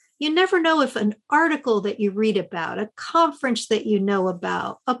you never know if an article that you read about, a conference that you know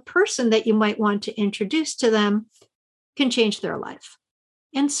about, a person that you might want to introduce to them can change their life.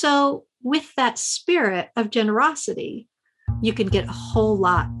 And so, with that spirit of generosity, you can get a whole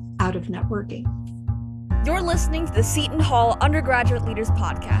lot out of networking. You're listening to the Seton Hall Undergraduate Leaders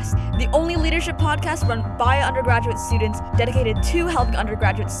Podcast, the only leadership podcast run by undergraduate students dedicated to helping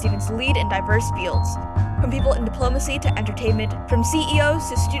undergraduate students lead in diverse fields. From people in diplomacy to entertainment, from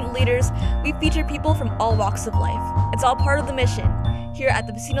CEOs to student leaders, we feature people from all walks of life. It's all part of the mission. Here at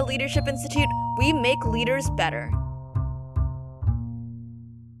the Messina Leadership Institute, we make leaders better.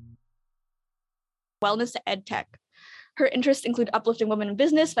 Wellness to EdTech. Her interests include uplifting women in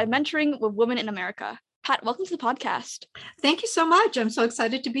business by mentoring with women in America. Pat, welcome to the podcast. Thank you so much. I'm so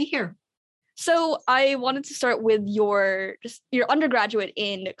excited to be here. So I wanted to start with your undergraduate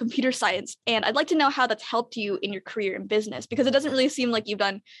in computer science, and I'd like to know how that's helped you in your career in business, because it doesn't really seem like you've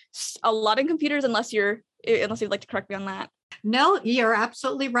done a lot in computers unless you'd like to correct me on that. No, you're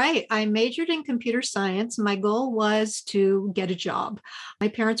absolutely right. I majored in computer science. My goal was to get a job. My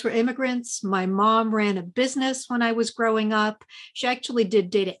parents were immigrants. My mom ran a business when I was growing up. She actually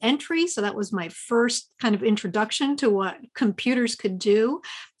did data entry. So that was my first kind of introduction to what computers could do.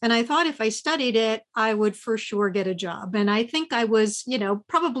 And I thought if I studied it, I would for sure get a job. And I think I was,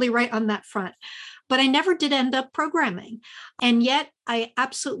 probably right on that front. But I never did end up programming. And yet I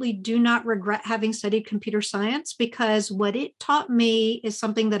absolutely do not regret having studied computer science, because what it taught me is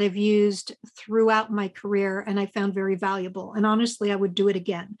something that I've used throughout my career and I found very valuable. And honestly, I would do it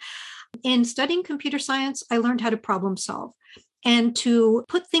again. In studying computer science, I learned how to problem solve and to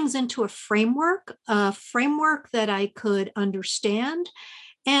put things into a framework that I could understand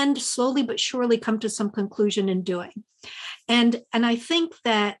and slowly but surely come to some conclusion in doing. And I think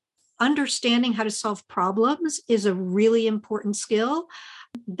that understanding how to solve problems is a really important skill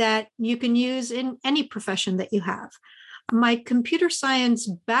that you can use in any profession that you have. My computer science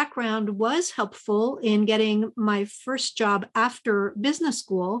background was helpful in getting my first job after business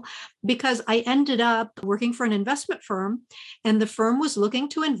school, because I ended up working for an investment firm, and the firm was looking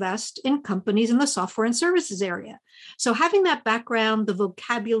to invest in companies in the software and services area. So having that background, the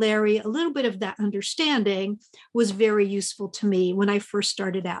vocabulary, a little bit of that understanding was very useful to me when I first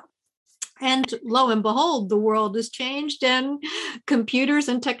started out. And lo and behold, the world has changed and computers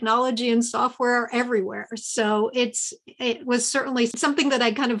and technology and software are everywhere. So it was certainly something that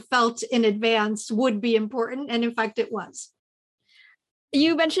I kind of felt in advance would be important. And in fact, it was.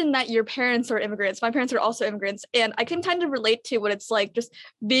 You mentioned that your parents are immigrants. My parents are also immigrants, and I can kind of relate to what it's like just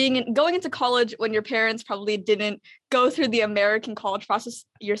going into college when your parents probably didn't go through the American college process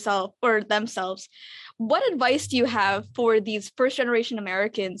yourself or themselves. What advice do you have for these first generation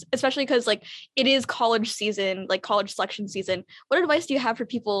Americans, especially because it is college season, college selection season? What advice do you have for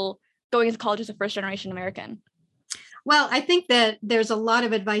people going into college as a first generation American? Well, I think that there's a lot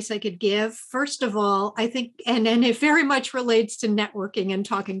of advice I could give. First of all, I think, and it very much relates to networking and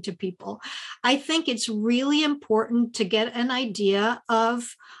talking to people. I think it's really important to get an idea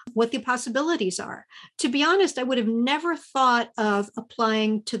of what the possibilities are. To be honest, I would have never thought of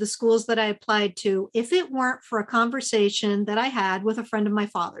applying to the schools that I applied to if it weren't for a conversation that I had with a friend of my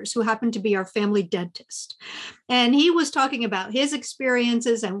father's, who happened to be our family dentist. And he was talking about his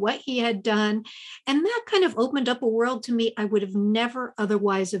experiences and what he had done. And that kind of opened up a world to me I would have never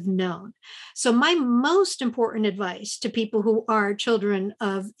otherwise have known. So my most important advice to people who are children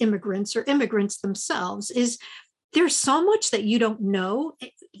of immigrants or immigrants themselves is there's so much that you don't know.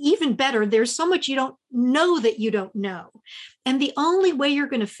 Even better, there's so much you don't know that you don't know. And the only way you're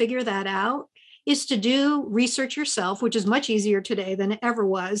going to figure that out is to do research yourself, which is much easier today than it ever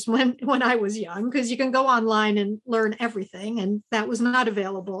was when I was young, because you can go online and learn everything. And that was not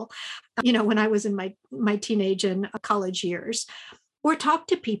available, when I was in my teenage and college years. Or talk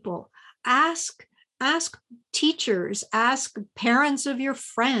to people, ask teachers, ask parents of your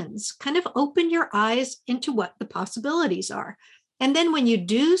friends, kind of open your eyes into what the possibilities are. And then when you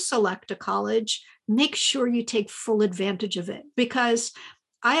do select a college, make sure you take full advantage of it, because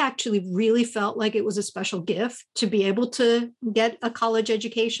I actually really felt like it was a special gift to be able to get a college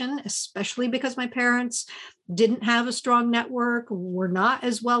education, especially because my parents didn't have a strong network, were not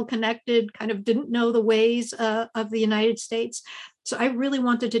as well connected, kind of didn't know the ways of the United States. So I really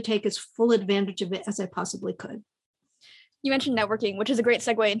wanted to take as full advantage of it as I possibly could. You mentioned networking, which is a great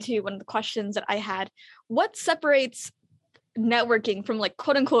segue into one of the questions that I had. What separates networking from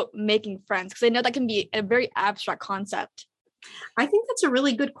quote unquote making friends? Because I know that can be a very abstract concept. I think that's a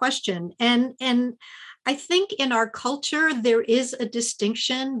really good question. And I think in our culture, there is a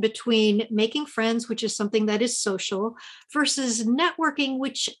distinction between making friends, which is something that is social, versus networking,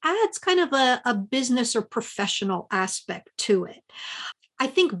 which adds kind of a business or professional aspect to it. I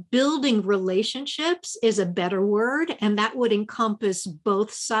think building relationships is a better word, and that would encompass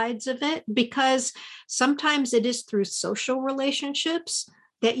both sides of it, because sometimes it is through social relationships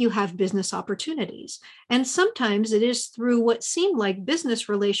that you have business opportunities. And sometimes it is through what seem like business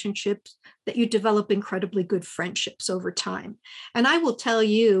relationships that you develop incredibly good friendships over time. And I will tell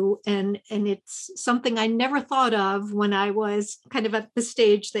you, and it's something I never thought of when I was kind of at the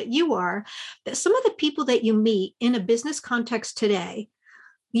stage that you are, that some of the people that you meet in a business context today,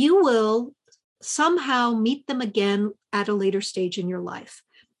 you will somehow meet them again at a later stage in your life.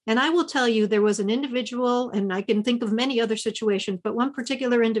 And I will tell you, there was an individual, and I can think of many other situations, but one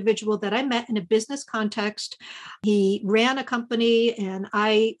particular individual that I met in a business context. He ran a company, and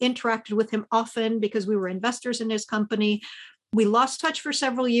I interacted with him often because we were investors in his company. We lost touch for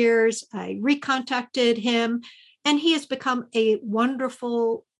several years. I recontacted him, and he has become a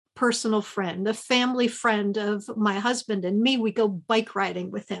wonderful personal friend, a family friend of my husband and me. We go bike riding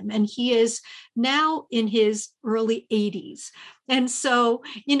with him, and he is now in his early 80s. And so,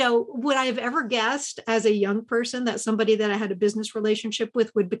 would I have ever guessed as a young person that somebody that I had a business relationship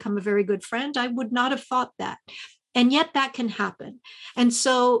with would become a very good friend? I would not have thought that. And yet that can happen. And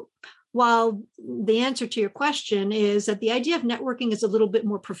so, while the answer to your question is that the idea of networking is a little bit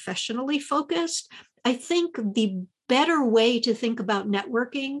more professionally focused, I think the better way to think about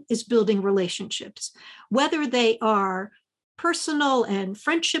networking is building relationships, whether they are personal and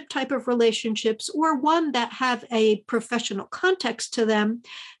friendship type of relationships or one that have a professional context to them,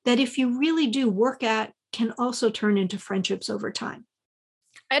 that if you really do work at, can also turn into friendships over time.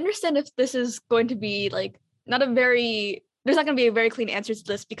 I understand if this is going to be like there's not going to be a very clean answer to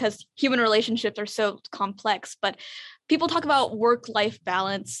this because human relationships are so complex, but people talk about work-life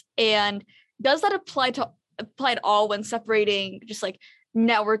balance. And does that apply at all when separating just like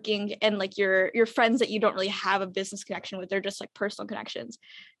networking and like your friends that you don't really have a business connection with? They're just like personal connections.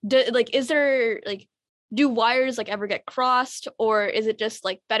 Do wires like ever get crossed, or is it just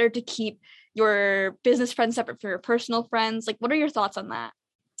like better to keep your business friends separate from your personal friends? Like, what are your thoughts on that?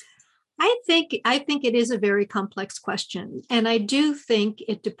 I think it is a very complex question. And I do think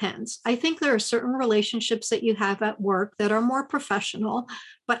it depends. I think there are certain relationships that you have at work that are more professional,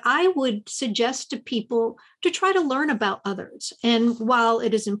 but I would suggest to people to try to learn about others. And while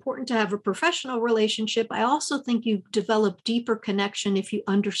it is important to have a professional relationship, I also think you develop deeper connection if you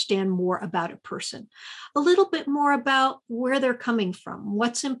understand more about a person, a little bit more about where they're coming from,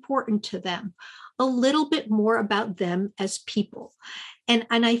 what's important to them, a little bit more about them as people. And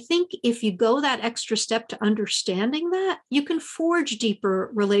I think if you go that extra step to understanding that, you can forge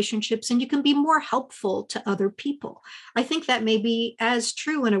deeper relationships and you can be more helpful to other people. I think that may be as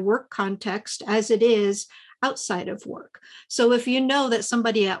true in a work context as it is outside of work. So if you know that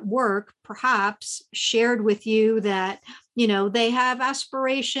somebody at work perhaps shared with you that, they have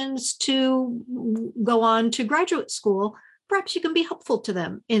aspirations to go on to graduate school, perhaps you can be helpful to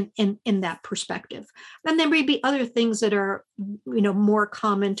them in that perspective. And there may be other things that are, more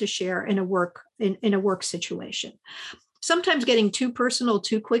common to share in a work situation. Sometimes getting too personal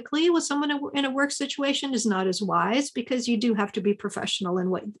too quickly with someone in a work situation is not as wise, because you do have to be professional in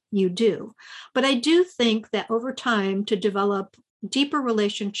what you do. But I do think that over time, to develop deeper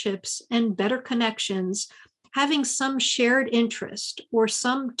relationships and better connections, having some shared interest or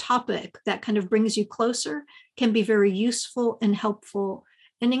some topic that kind of brings you closer can be very useful and helpful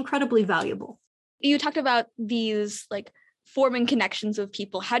and incredibly valuable. You talked about these like forming connections with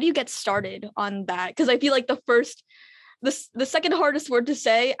people. How do you get started on that? Because I feel like the second hardest word to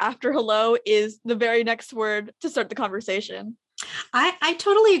say after hello is the very next word to start the conversation. I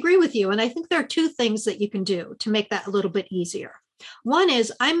totally agree with you. And I think there are two things that you can do to make that a little bit easier. One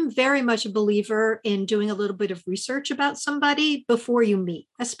is, I'm very much a believer in doing a little bit of research about somebody before you meet,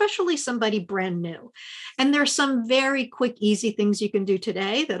 especially somebody brand new. And there's some very quick, easy things you can do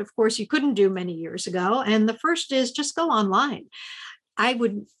today that, of course, you couldn't do many years ago. And the first is just go online. I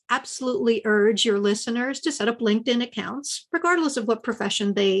would absolutely urge your listeners to set up LinkedIn accounts, regardless of what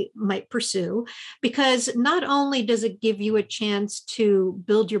profession they might pursue, because not only does it give you a chance to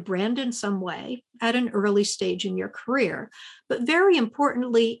build your brand in some way at an early stage in your career, but very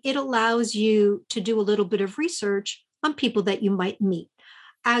importantly, it allows you to do a little bit of research on people that you might meet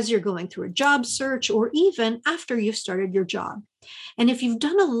as you're going through a job search or even after you've started your job. And if you've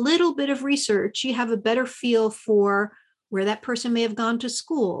done a little bit of research, you have a better feel for where that person may have gone to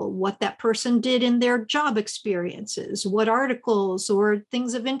school, what that person did in their job experiences, what articles or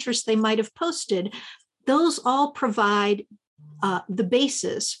things of interest they might have posted. Those all provide the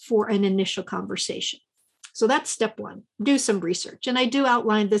basis for an initial conversation. So that's step one, do some research. And I do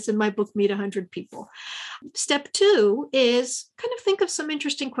outline this in my book, Meet 100 People. Step two is kind of think of some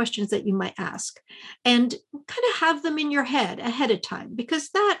interesting questions that you might ask and kind of have them in your head ahead of time, because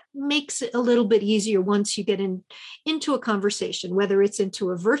that makes it a little bit easier once you get into a conversation, whether it's into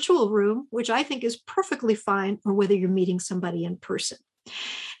a virtual room, which I think is perfectly fine, or whether you're meeting somebody in person.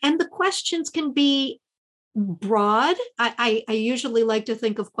 And the questions can be broad. I usually like to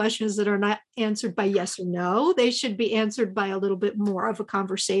think of questions that are not answered by yes or no. They should be answered by a little bit more of a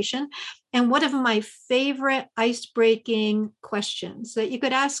conversation. And one of my favorite ice-breaking questions that you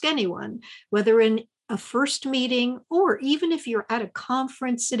could ask anyone, whether in a first meeting or even if you're at a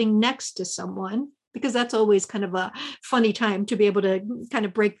conference sitting next to someone, because that's always kind of a funny time to be able to kind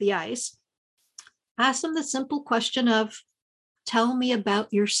of break the ice, ask them the simple question of, tell me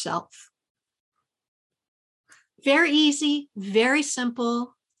about yourself. Very easy, very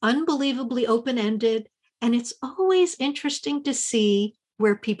simple, unbelievably open-ended. And it's always interesting to see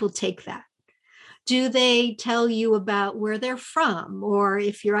where people take that. Do they tell you about where they're from? Or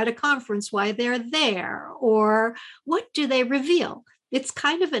if you're at a conference, why they're there? Or what do they reveal? It's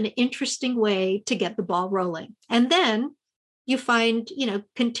kind of an interesting way to get the ball rolling. And then you find,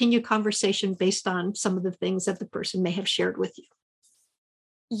 continue conversation based on some of the things that the person may have shared with you.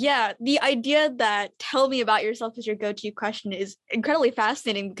 Yeah, the idea that tell me about yourself is your go-to question is incredibly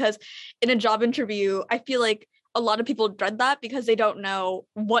fascinating, because in a job interview, I feel like a lot of people dread that because they don't know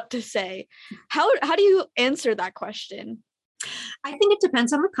what to say. How do you answer that question? I think it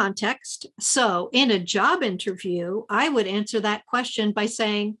depends on the context. So in a job interview, I would answer that question by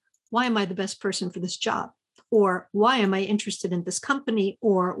saying, why am I the best person for this job? Or why am I interested in this company?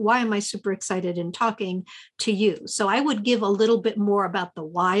 Or why am I super excited in talking to you? So I would give a little bit more about the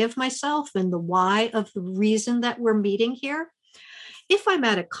why of myself and the why of the reason that we're meeting here. If I'm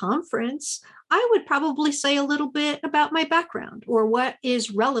at a conference, I would probably say a little bit about my background or what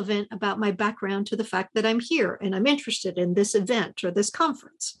is relevant about my background to the fact that I'm here and I'm interested in this event or this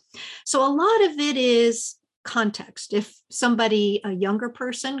conference. So a lot of it is context. If somebody, a younger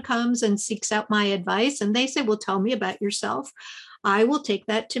person, comes and seeks out my advice and they say, well, tell me about yourself, I will take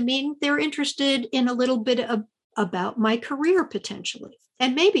that to mean they're interested in a little bit about my career potentially.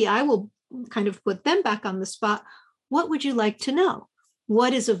 And maybe I will kind of put them back on the spot. What would you like to know?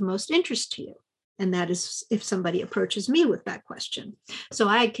 What is of most interest to you? And that is if somebody approaches me with that question. So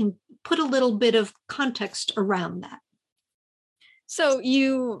I can put a little bit of context around that. So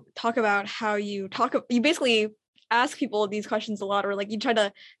you talk about how you basically ask people these questions a lot, or like you try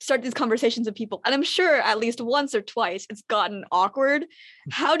to start these conversations with people. And I'm sure at least once or twice it's gotten awkward.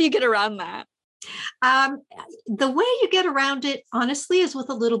 How do you get around that? The way you get around it, honestly, is with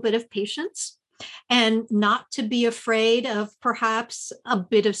a little bit of patience and not to be afraid of perhaps a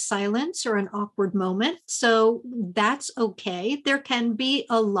bit of silence or an awkward moment. So that's okay. There can be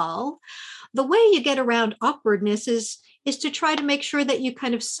a lull. The way you get around awkwardness is to try to make sure that you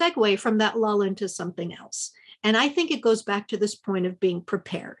kind of segue from that lull into something else. And I think it goes back to this point of being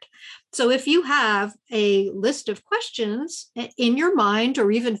prepared. So if you have a list of questions in your mind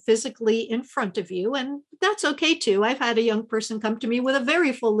or even physically in front of you, and that's okay too. I've had a young person come to me with a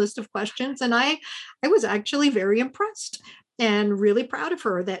very full list of questions, and I was actually very impressed and really proud of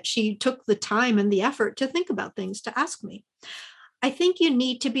her that she took the time and the effort to think about things to ask me. I think you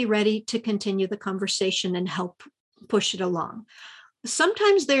need to be ready to continue the conversation and help push it along.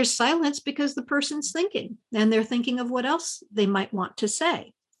 Sometimes there's silence because the person's thinking and they're thinking of what else they might want to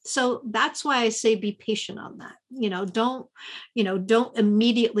say. So that's why I say be patient on that. Don't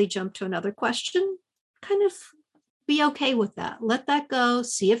immediately jump to another question. Kind of be okay with that. Let that go.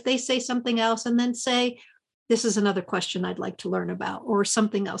 See if they say something else and then say, this is another question I'd like to learn about, or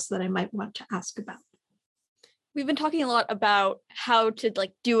something else that I might want to ask about. We've been talking a lot about how to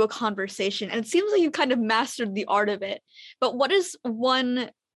do a conversation, and it seems like you kind of mastered the art of it. But what is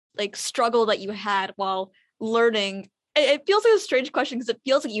one struggle that you had while learning? It feels like a strange question because it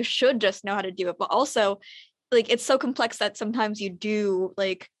feels like you should just know how to do it, but also it's so complex that sometimes you do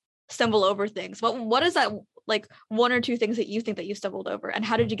stumble over things. What is that one or two things that you think that you stumbled over, and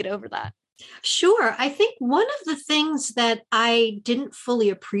how did you get over that? Sure. I think one of the things that I didn't fully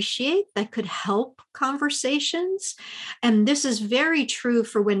appreciate that could help conversations, and this is very true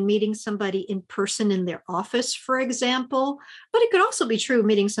for when meeting somebody in person in their office, for example, but it could also be true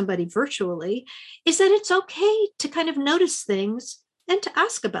meeting somebody virtually, is that it's okay to kind of notice things and to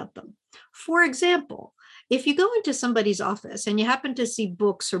ask about them. For example, if you go into somebody's office and you happen to see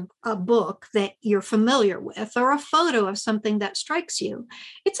books or a book that you're familiar with or a photo of something that strikes you,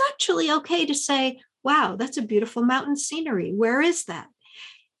 it's actually okay to say, Wow, that's a beautiful mountain scenery. Where is that?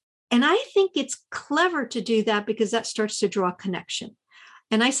 And I think it's clever to do that because that starts to draw a connection.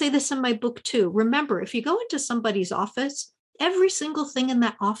 And I say this in my book too. Remember, if you go into somebody's office, every single thing in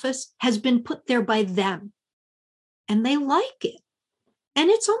that office has been put there by them and they like it. And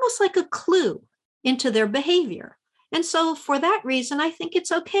it's almost like a clue into their behavior. And so, for that reason, I think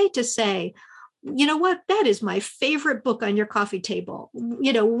it's okay to say, you know what, that is my favorite book on your coffee table.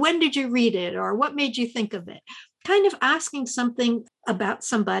 When did you read it or what made you think of it? Kind of asking something about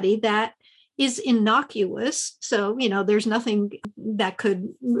somebody that is innocuous. So, there's nothing that could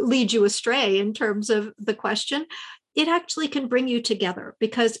lead you astray in terms of the question. It actually can bring you together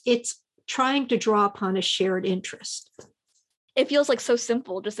because it's trying to draw upon a shared interest. It feels like so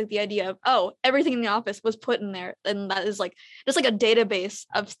simple, just like the idea of, oh, everything in the office was put in there. And that is like just like a database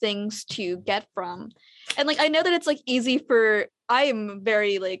of things to get from. And like, I know that it's like easy I am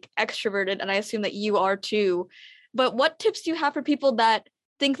very like extroverted and I assume that you are too. But what tips do you have for people that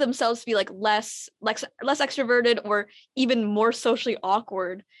think themselves to be like less extroverted or even more socially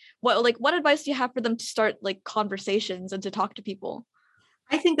awkward? What advice do you have for them to start like conversations and to talk to people?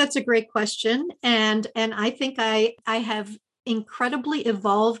 I think that's a great question. And I think I have incredibly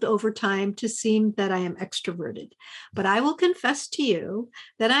evolved over time to seem that I am extroverted. But I will confess to you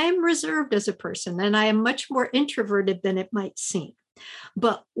that I am reserved as a person and I am much more introverted than it might seem.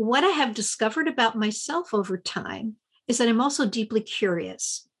 But what I have discovered about myself over time is that I'm also deeply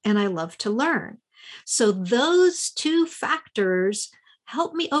curious and I love to learn. So those two factors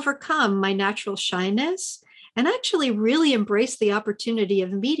help me overcome my natural shyness and actually really embrace the opportunity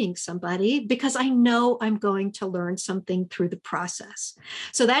of meeting somebody because I know I'm going to learn something through the process.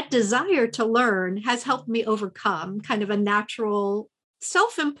 So that desire to learn has helped me overcome kind of a natural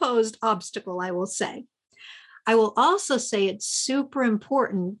self-imposed obstacle, I will say. I will also say it's super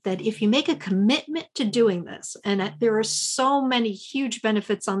important that if you make a commitment to doing this, and there are so many huge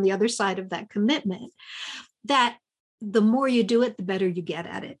benefits on the other side of that commitment, that the more you do it, the better you get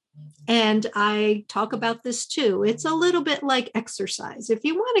at it. And I talk about this too. It's a little bit like exercise. If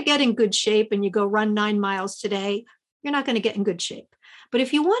you want to get in good shape and you go run 9 miles today, you're not going to get in good shape. But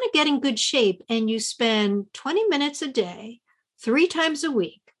if you want to get in good shape and you spend 20 minutes a day, 3 times a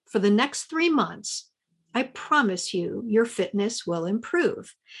week for the next 3 months, I promise you, your fitness will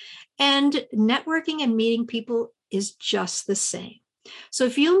improve. And networking and meeting people is just the same. So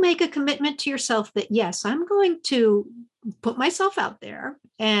if you make a commitment to yourself that, yes, I'm going to put myself out there,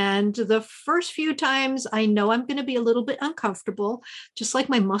 and the first few times I know I'm going to be a little bit uncomfortable, just like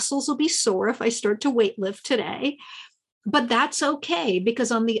my muscles will be sore if I start to weight lift today. But that's okay,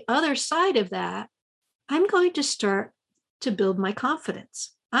 because on the other side of that, I'm going to start to build my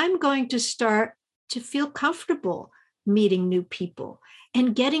confidence. I'm going to start to feel comfortable meeting new people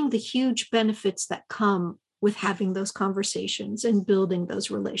and getting the huge benefits that come with having those conversations and building those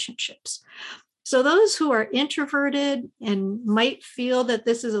relationships. So those who are introverted and might feel that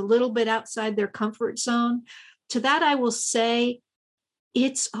this is a little bit outside their comfort zone, to that I will say,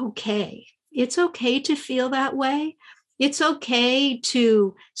 it's okay. It's okay to feel that way. It's okay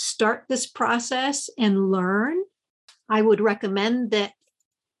to start this process and learn. I would recommend that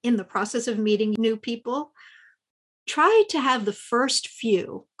in the process of meeting new people, try to have the first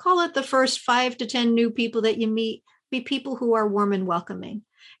few, call it the first 5 to 10 new people that you meet, be people who are warm and welcoming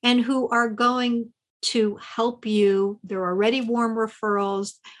and who are going to help you. They're already warm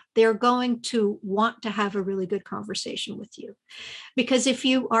referrals. They're going to want to have a really good conversation with you. Because if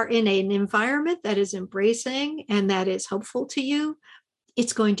you are in an environment that is embracing and that is helpful to you,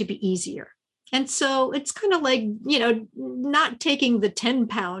 it's going to be easier. And so it's kind of like, not taking the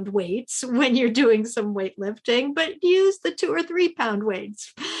 10-pound weights when you're doing some weightlifting, but use the 2 or 3 pound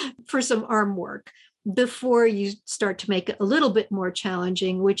weights for some arm work before you start to make it a little bit more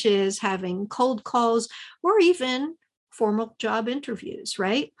challenging, which is having cold calls or even formal job interviews,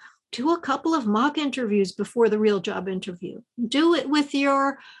 right? Do a couple of mock interviews before the real job interview. Do it with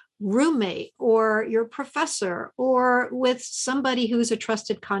your roommate or your professor or with somebody who's a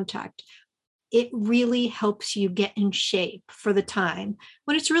trusted contact. It really helps you get in shape for the time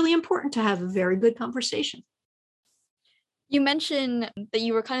when it's really important to have a very good conversation. You mentioned that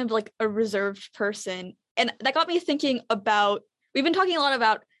you were kind of like a reserved person. And that got me thinking about, we've been talking a lot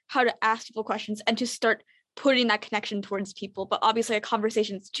about how to ask people questions and to start putting that connection towards people. But obviously a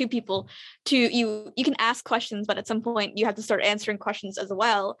conversation is two people. You can ask questions, but at some point you have to start answering questions as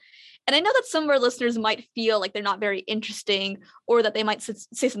well. And I know that some of our listeners might feel like they're not very interesting or that they might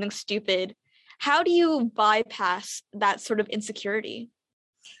say something stupid. How do you bypass that sort of insecurity?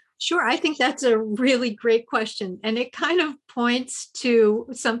 Sure. I think that's a really great question. And it kind of points to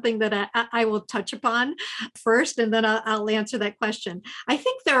something that I will touch upon first, and then I'll answer that question. I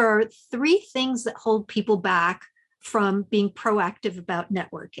think there are three things that hold people back from being proactive about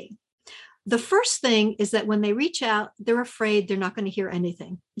networking. The first thing is that when they reach out, they're afraid they're not going to hear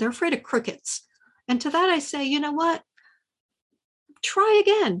anything. They're afraid of crickets. And to that, I say, you know what? Try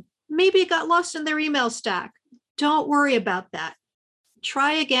again. Maybe it got lost in their email stack. Don't worry about that.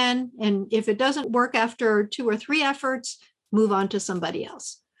 Try again. And if it doesn't work after 2 or 3 efforts, move on to somebody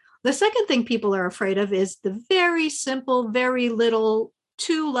else. The second thing people are afraid of is the very simple, very little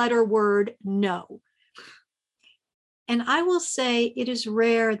 2-letter word, no. And I will say it is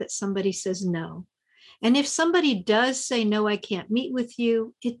rare that somebody says no. And if somebody does say, no, I can't meet with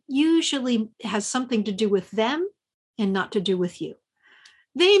you, it usually has something to do with them and not to do with you.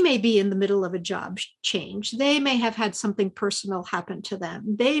 They may be in the middle of a job change. They may have had something personal happen to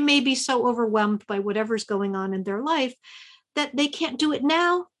them. They may be so overwhelmed by whatever's going on in their life that they can't do it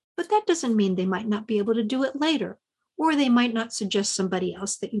now, but that doesn't mean they might not be able to do it later, or they might not suggest somebody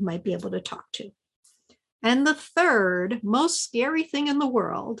else that you might be able to talk to. And the third most scary thing in the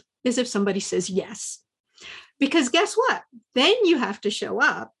world is if somebody says yes. Because guess what? Then you have to show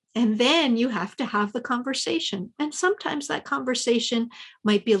up, and then you have to have the conversation. And sometimes that conversation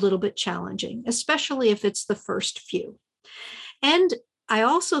might be a little bit challenging, especially if it's the first few. And I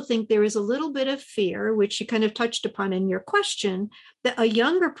also think there is a little bit of fear, which you kind of touched upon in your question, that a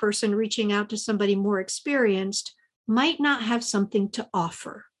younger person reaching out to somebody more experienced might not have something to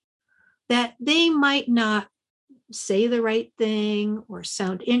offer, that they might not say the right thing or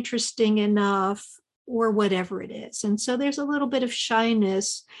sound interesting enough or whatever it is. And so there's a little bit of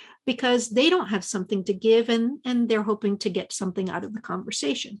shyness because they don't have something to give, and they're hoping to get something out of the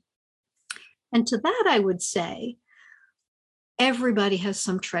conversation. And to that, I would say, everybody has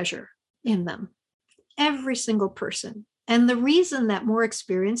some treasure in them, every single person. And the reason that more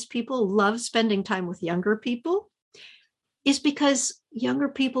experienced people love spending time with younger people is because younger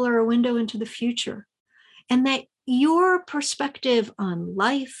people are a window into the future, and that your perspective on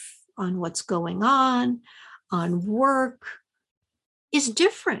life, on what's going on work, is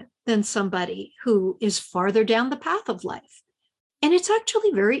different than somebody who is farther down the path of life. And it's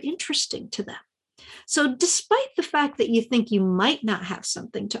actually very interesting to them. So despite the fact that you think you might not have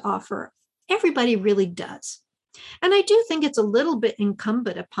something to offer, everybody really does. And I do think it's a little bit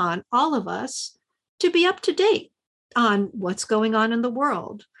incumbent upon all of us to be up to date on what's going on in the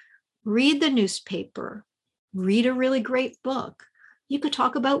world. Read the newspaper, read a really great book. You could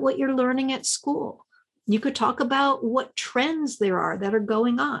talk about what you're learning at school. You could talk about what trends there are that are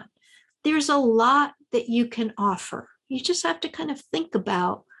going on. There's a lot that you can offer. You just have to kind of think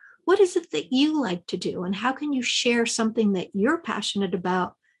about, what is it that you like to do, and how can you share something that you're passionate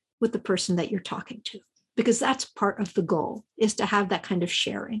about with the person that you're talking to? Because that's part of the goal, is to have that kind of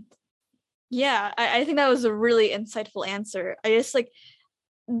sharing. Yeah, I think that was a really insightful answer. I just like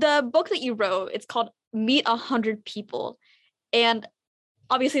the book that you wrote, it's called Meet 100 People. And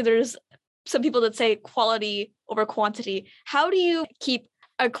obviously there's some people that say quality over quantity. How do you keep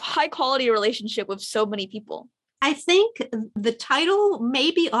a high quality relationship with so many people? I think the title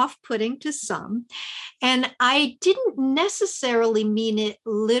may be off-putting to some, and I didn't necessarily mean it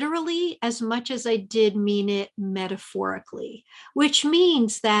literally as much as I did mean it metaphorically, which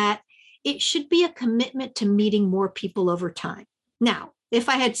means that it should be a commitment to meeting more people over time. Now, if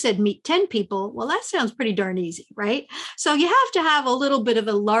I had said meet 10 people, well, that sounds pretty darn easy, right? So you have to have a little bit of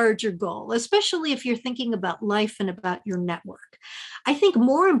a larger goal, especially if you're thinking about life and about your network. I think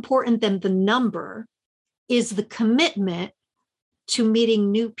more important than the number is the commitment to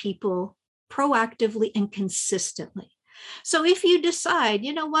meeting new people proactively and consistently. So if you decide,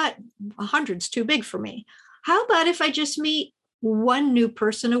 you know what, 100's too big for me, how about if I just meet one new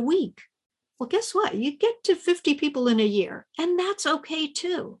person a week? Well, guess what? You get to 50 people in a year, and that's okay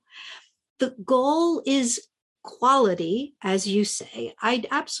too. The goal is quality, as you say. I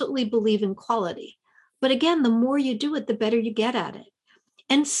absolutely believe in quality. But again, the more you do it, the better you get at it.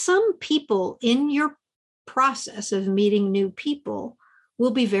 And some people in your process of meeting new people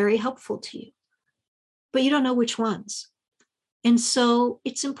will be very helpful to you, but you don't know which ones. And so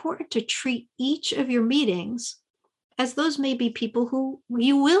it's important to treat each of your meetings as those may be people who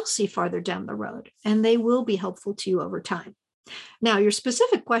you will see farther down the road, and they will be helpful to you over time. Now, your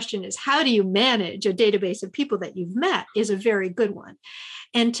specific question is, how do you manage a database of people that you've met, is a very good one.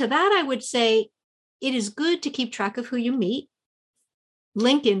 And to that, I would say it is good to keep track of who you meet,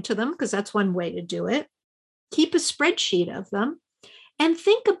 link into them, because that's one way to do it. Keep a spreadsheet of them, and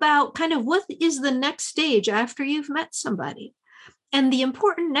think about kind of what is the next stage after you've met somebody. And the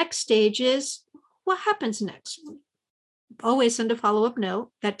important next stage is what happens next? Always send a follow-up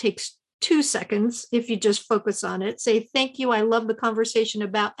note. That takes 2 seconds if you just focus on it. Say, thank you. I love the conversation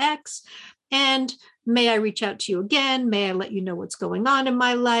about X. And may I reach out to you again? May I let you know what's going on in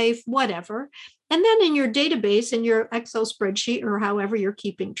my life? Whatever. And then in your database, in your Excel spreadsheet, or however you're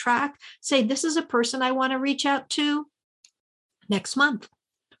keeping track, say, this is a person I want to reach out to next month.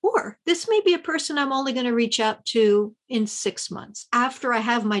 Or this may be a person I'm only going to reach out to in 6 months. After I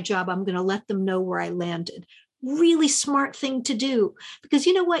have my job, I'm going to let them know where I landed. Really smart thing to do, because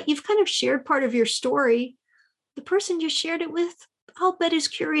you know what? You've kind of shared part of your story. The person you shared it with, I'll bet, is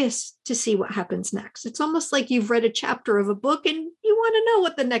curious to see what happens next. It's almost like you've read a chapter of a book and you want to know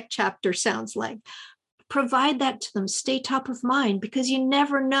what the next chapter sounds like. Provide that to them. Stay top of mind, because you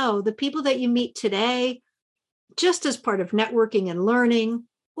never know. The people that you meet today, just as part of networking and learning,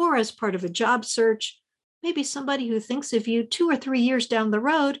 or as part of a job search, maybe somebody who thinks of you 2 or 3 years down the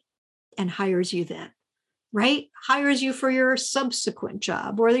road and hires you then, right? Hires you for your subsequent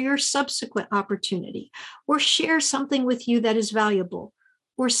job or your subsequent opportunity, or share something with you that is valuable.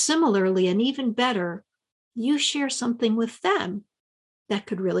 Or similarly, and even better, you share something with them that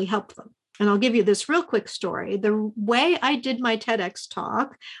could really help them. And I'll give you this real quick story. The way I did my TEDx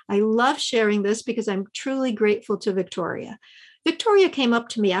talk, I love sharing this because I'm truly grateful to Victoria. Victoria came up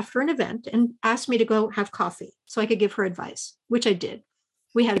to me after an event and asked me to go have coffee so I could give her advice, which I did.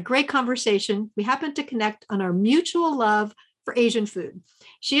 We had a great conversation. We happened to connect on our mutual love for Asian food.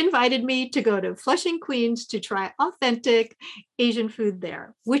 She invited me to go to Flushing, Queens to try authentic Asian food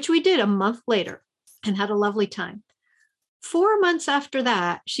there, which we did a month later and had a lovely time. 4 months after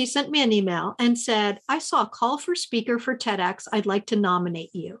that, she sent me an email and said, I saw a call for speaker for TEDx. I'd like to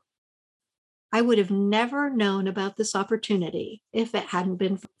nominate you. I would have never known about this opportunity if it hadn't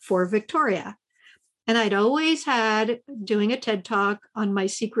been for Victoria. And I'd always had doing a TED Talk on my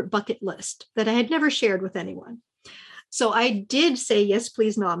secret bucket list that I had never shared with anyone. So I did say, yes,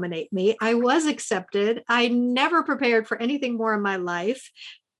 please nominate me. I was accepted. I never prepared for anything more in my life.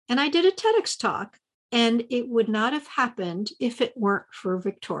 And I did a TEDx talk. And it would not have happened if it weren't for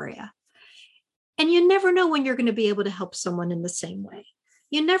Victoria. And you never know when you're going to be able to help someone in the same way.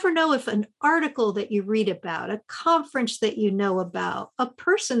 You never know if an article that you read about, a conference that you know about, a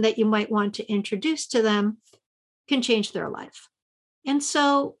person that you might want to introduce to them can change their life. And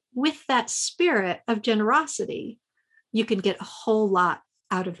so with that spirit of generosity, you can get a whole lot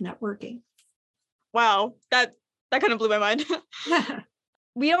out of networking. Wow, that kind of blew my mind.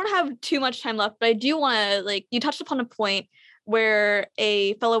 We don't have too much time left, but I do want to, you touched upon a point where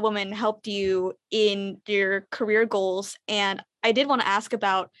a fellow woman helped you in your career goals. And I did want to ask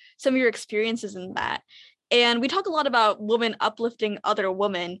about some of your experiences in that. And we talk a lot about women uplifting other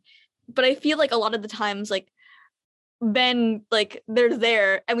women, but I feel like a lot of the times, men, they're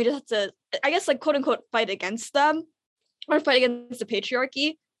there and we just have to, I guess, quote unquote, fight against them or fight against the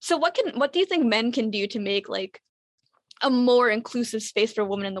patriarchy. So what do you think men can do to make a more inclusive space for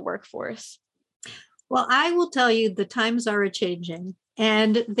women in the workforce? Well, I will tell you, the times are a-changing,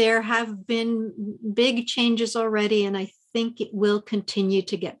 and there have been big changes already, and I think it will continue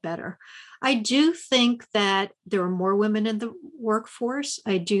to get better. I do think that there are more women in the workforce.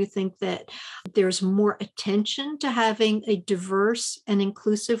 I do think that there's more attention to having a diverse and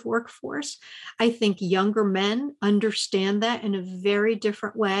inclusive workforce. I think younger men understand that in a very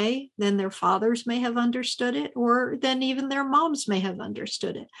different way than their fathers may have understood it, or than even their moms may have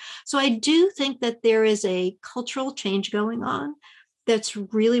understood it. So I do think that there is a cultural change going on that's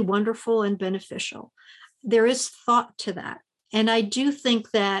really wonderful and beneficial. There is thought to that. And I do think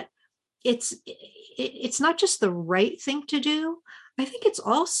that it's not just the right thing to do. I think it's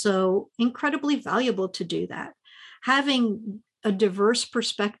also incredibly valuable to do that. Having a diverse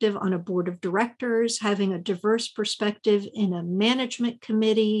perspective on a board of directors, having a diverse perspective in a management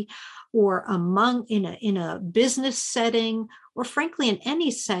committee, or in a business setting, or frankly in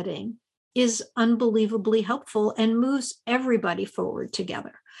any setting, is unbelievably helpful and moves everybody forward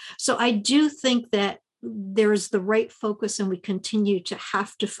together. So I do think that there's the right focus, and we continue to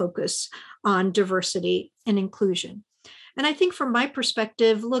have to focus on diversity and inclusion. And I think from my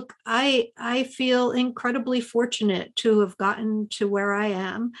perspective, look, I feel incredibly fortunate to have gotten to where I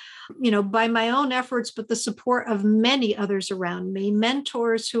am, by my own efforts, but the support of many others around me,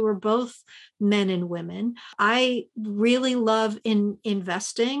 mentors who are both men and women. I really love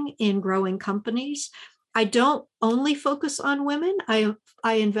investing in growing companies. I don't only focus on women.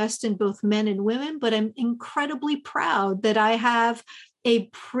 I invest in both men and women, but I'm incredibly proud that I have a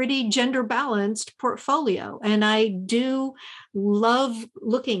pretty gender balanced portfolio. And I do love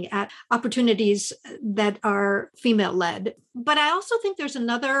looking at opportunities that are female led. But I also think there's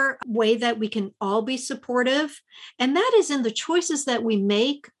another way that we can all be supportive, and that is in the choices that we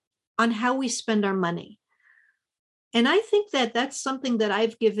make on how we spend our money. And I think that that's something that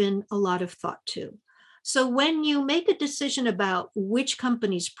I've given a lot of thought to. So when you make a decision about which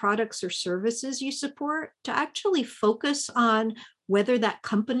company's products or services you support, to actually focus on whether that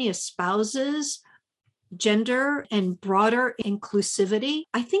company espouses gender and broader inclusivity,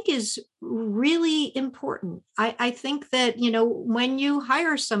 I think is really important. I think that, when you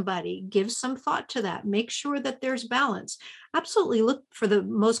hire somebody, give some thought to that. Make sure that there's balance. Absolutely look for the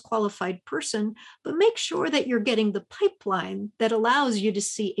most qualified person, but make sure that you're getting the pipeline that allows you to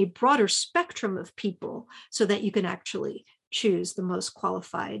see a broader spectrum of people so that you can actually choose the most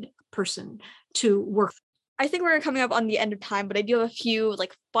qualified person to work. I think we're coming up on the end of time, but I do have a few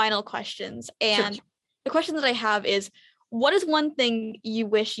final questions. And sure. The question that I have is, what is one thing you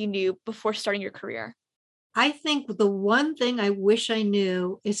wish you knew before starting your career? I think the one thing I wish I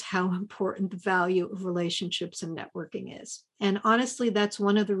knew is how important the value of relationships and networking is. And honestly, that's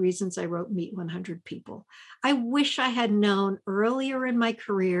one of the reasons I wrote Meet 100 People. I wish I had known earlier in my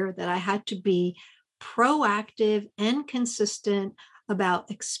career that I had to be proactive and consistent about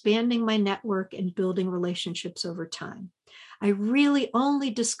expanding my network and building relationships over time. I really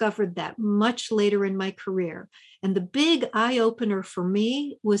only discovered that much later in my career. And the big eye-opener for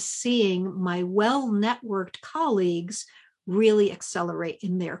me was seeing my well-networked colleagues really accelerate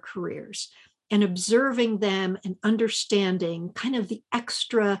in their careers and observing them and understanding kind of the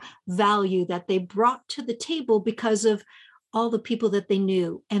extra value that they brought to the table because of all the people that they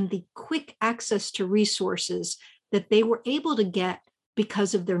knew and the quick access to resources that they were able to get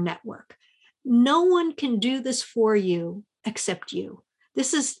because of their network. No one can do this for you except you.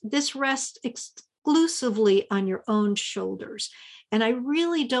 This rests exclusively on your own shoulders. And I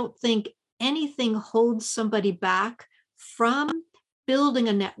really don't think anything holds somebody back from building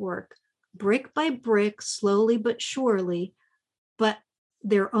a network brick by brick, slowly but surely, but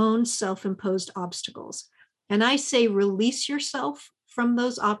their own self-imposed obstacles. And I say release yourself from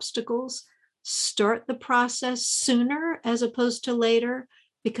those obstacles, start the process sooner as opposed to later,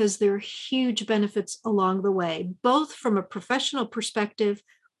 because there are huge benefits along the way, both from a professional perspective,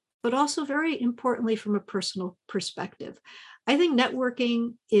 but also very importantly from a personal perspective. I think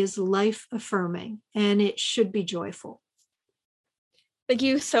networking is life affirming and it should be joyful. Thank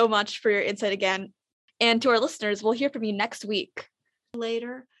you so much for your insight again. And to our listeners, we'll hear from you next week.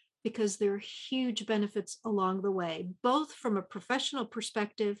 Later, because there are huge benefits along the way, both from a professional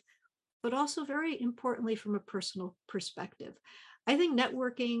perspective, but also very importantly from a personal perspective. I think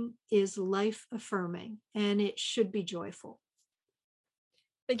networking is life affirming and it should be joyful.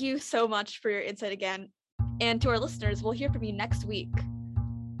 Thank you so much for your insight again. And to our listeners, we'll hear from you next week.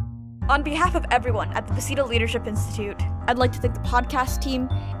 On behalf of everyone at the Buccino Leadership Institute, I'd like to thank the podcast team,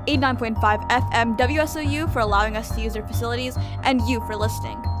 89.5 FM WSOU for allowing us to use their facilities, and you for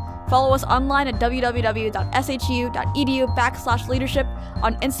listening. Follow us online at www.shu.edu/leadership,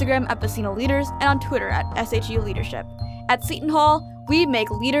 on Instagram at Buccino Leaders, and on Twitter at SHU Leadership. At Seton Hall, we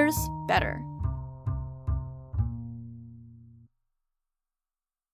make leaders better.